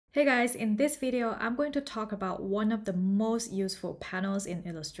Hey guys, in this video, I'm going to talk about one of the most useful panels in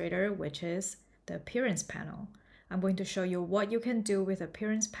Illustrator, which is the Appearance panel. I'm going to show you what you can do with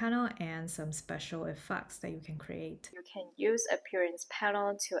Appearance panel and some special effects that you can create. You can use Appearance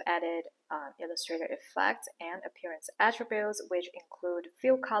panel to edit Illustrator effects and appearance attributes, which include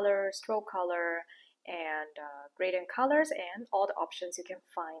fill color, stroke color, and gradient colors, and all the options you can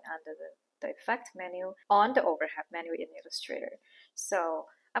find under the effect menu on the overhead menu in Illustrator. So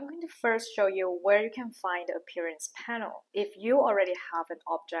I'm going to first show you where you can find the Appearance panel. If you already have an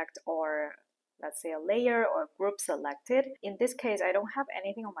object or let's say a layer or group selected. In this case, I don't have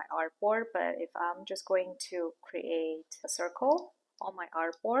anything on my artboard, but if I'm just going to create a circle on my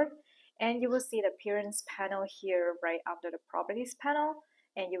artboard, and you will see the appearance panel here right under the properties panel,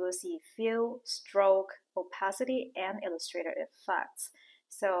 and you will see fill, stroke, opacity, and Illustrator effects.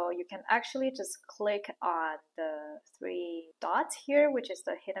 So you can actually just click on the three dots here, which is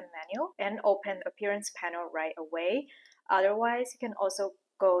the hidden menu, and open appearance panel right away. Otherwise, you can also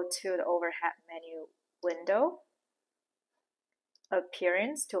go to the overhead menu window,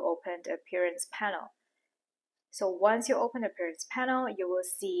 appearance, to open the appearance panel. So once you open the appearance panel, you will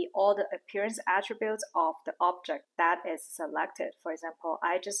see all the appearance attributes of the object that is selected. For example,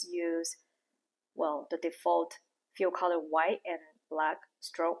 I just use, the default fill color white and black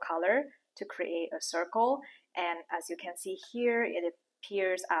stroke color to create a circle. And as you can see here, it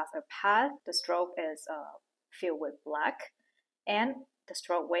appears as a path. The stroke is filled with black, and the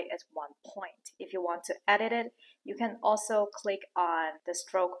stroke weight is 1 point. If you want to edit it, you can also click on the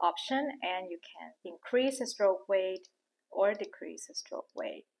stroke option and you can increase the stroke weight or decrease the stroke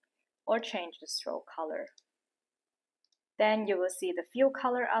weight or change the stroke color. Then you will see the fill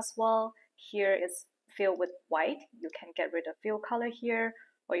color as well. Here is filled with white. You can get rid of fill color here,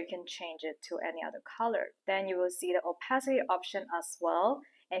 or you can change it to any other color. Then you will see the opacity option as well.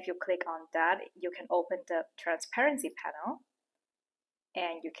 And if you click on that, you can open the transparency panel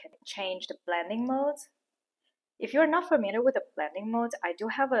and you can change the blending modes. If you're not familiar with the blending modes, I do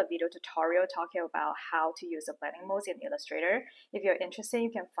have a video tutorial talking about how to use the blending modes in Illustrator. If you're interested, you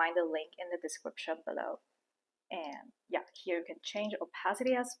can find the link in the description below. And yeah, here you can change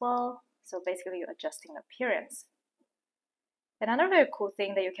opacity as well. So basically you're adjusting appearance. Another very cool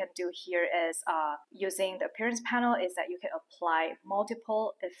thing that you can do here is using the appearance panel is that you can apply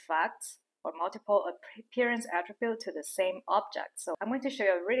multiple effects or multiple appearance attributes to the same object. So I'm going to show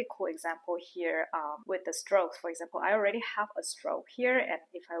you a really cool example here with the strokes. For example, I already have a stroke here, and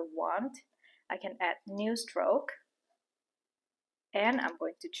if I want, I can add new stroke, and I'm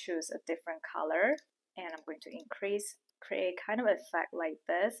going to choose a different color, and I'm going to create kind of effect like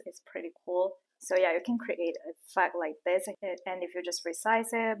this. It's pretty cool. So yeah, you can create an effect like this, and if you just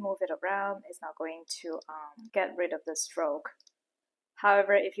resize it, move it around, it's not going to get rid of the stroke.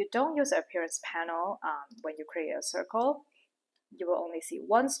 However, if you don't use the appearance panel, when you create a circle, you will only see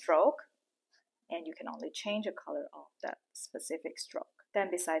one stroke, and you can only change the color of that specific stroke. Then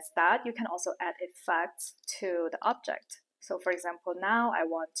besides that, you can also add effects to the object. So for example, now I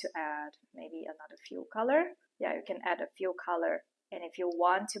want to add maybe another fill color. Yeah, you can add a fill color. And if you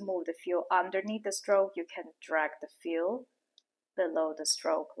want to move the fill underneath the stroke, you can drag the fill below the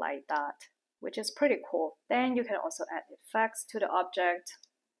stroke like that, which is pretty cool. Then you can also add effects to the object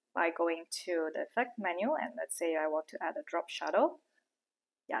by going to the effect menu, and let's say I want to add a drop shadow.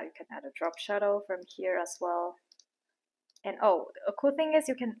 Yeah, you can add a drop shadow from here as well. And oh, a cool thing is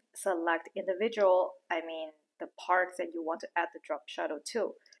you can select the parts that you want to add the drop shadow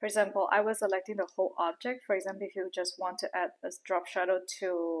to. For example, I was selecting the whole object. For example, if you just want to add a drop shadow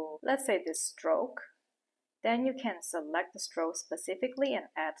to, let's say, this stroke, then you can select the stroke specifically and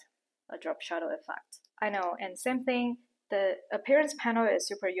add a drop shadow effect. I know, and same thing, the appearance panel is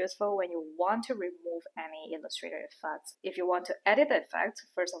super useful when you want to remove any Illustrator effects. If you want to edit the effect,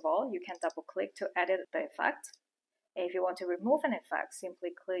 first of all, you can double click to edit the effect. If you want to remove an effect,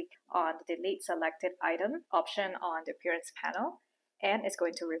 simply click on the delete selected item option on the appearance panel, and it's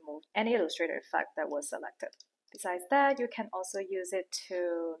going to remove any Illustrator effect that was selected. Besides that, you can also use it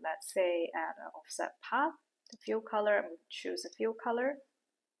to, let's say, add an offset path. The fill color, I'm going to choose a fill color,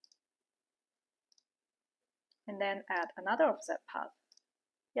 and then add another offset path.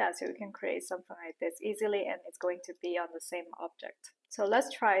 Yeah, so you can create something like this easily, and it's going to be on the same object. So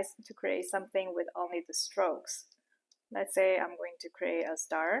let's try to create something with only the strokes. Let's say I'm going to create a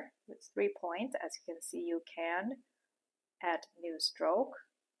star with 3 points. As you can see, you can add new stroke,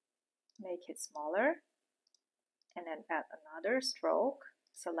 make it smaller, and then add another stroke.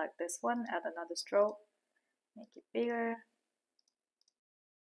 Select this one, add another stroke, make it bigger.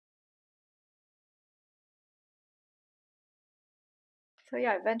 So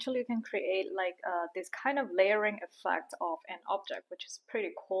yeah, eventually you can create like this kind of layering effect of an object, which is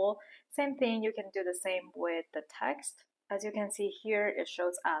pretty cool. Same thing, you can do the same with the text. As you can see here, it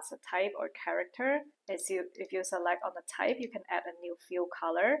shows as a type or character. If you select on the type, you can add a new fill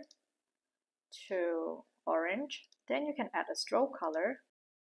color to orange. Then you can add a stroke color.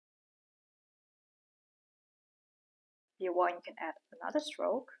 If you want, you can add another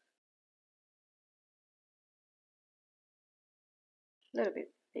stroke. A little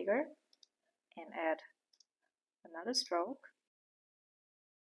bit bigger. And add another stroke.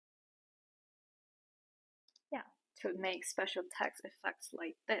 Yeah, to make special text effects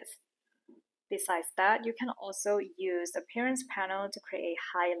like this. Besides that, you can also use the Appearance panel to create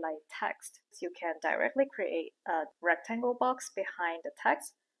highlight text. You can directly create a rectangle box behind the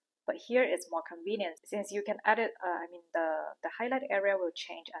text, but here it's more convenient since you can edit, the highlight area will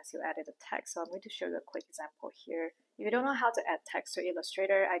change as you edit the text. So I'm going to show you a quick example here. If you don't know how to add text to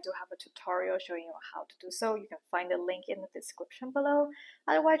Illustrator, I do have a tutorial showing you how to do so. You can find the link in the description below.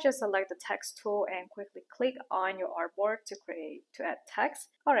 Otherwise, just select the text tool and quickly click on your artboard to add text.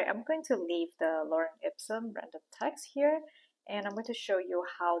 Alright, I'm going to leave the Lorem Ipsum random text here, and I'm going to show you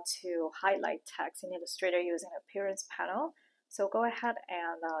how to highlight text in Illustrator using the Appearance panel. So go ahead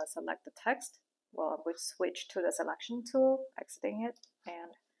and select the text. Well, I'm going to switch to the selection tool, exiting it,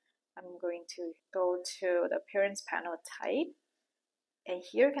 and I'm going to go to the Appearance panel type. And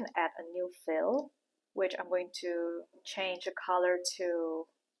here you can add a new fill, which I'm going to change the color to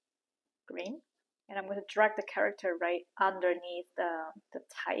green. And I'm going to drag the character right underneath the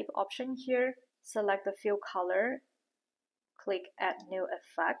type option here. Select the fill color, click add new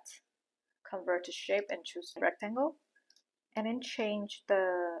effect, convert to shape and choose rectangle. And then change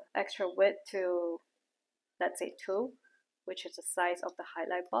the extra width to, let's say 2, which is the size of the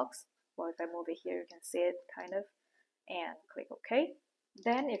highlight box. Well, if I move it here, you can see it kind of, and click OK.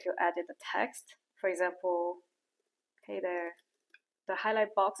 Then if you added the text, for example, okay, there, the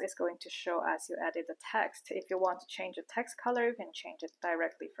highlight box is going to show as you added the text. If you want to change the text color, you can change it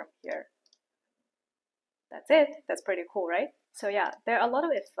directly from here. That's it. That's pretty cool, right? So yeah, there are a lot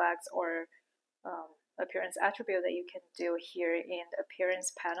of effects or appearance attribute that you can do here in the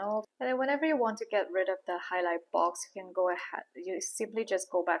appearance panel. And then whenever you want to get rid of the highlight box, you can go ahead, you simply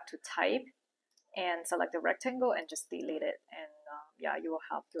just go back to type and select the rectangle and just delete it. And yeah, you will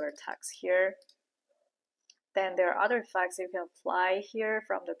have your text here. Then there are other effects you can apply here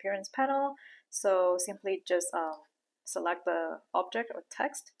from the appearance panel. So simply just select the object or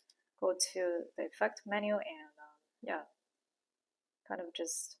text, go to the effect menu, and yeah, kind of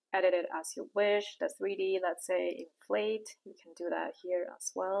just edit it as you wish. The 3D, let's say inflate, you can do that here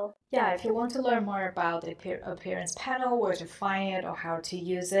as well. Yeah, if you want to learn more about the appearance panel, where to find it or how to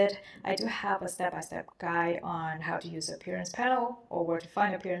use it, I do have a step-by-step guide on how to use the appearance panel or where to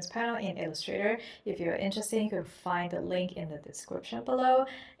find appearance panel in Illustrator. If you're interested, you can find the link in the description below.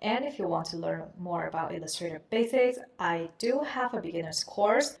 And if you want to learn more about Illustrator basics, I do have a beginner's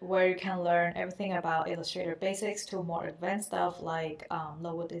course where you can learn everything about Illustrator basics to more advanced stuff like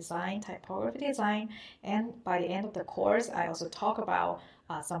logo design, typography design. And by the end of the course, I also talk about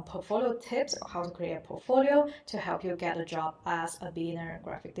some portfolio tips on how to create a portfolio to help you get a job as a beginner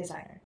graphic designer.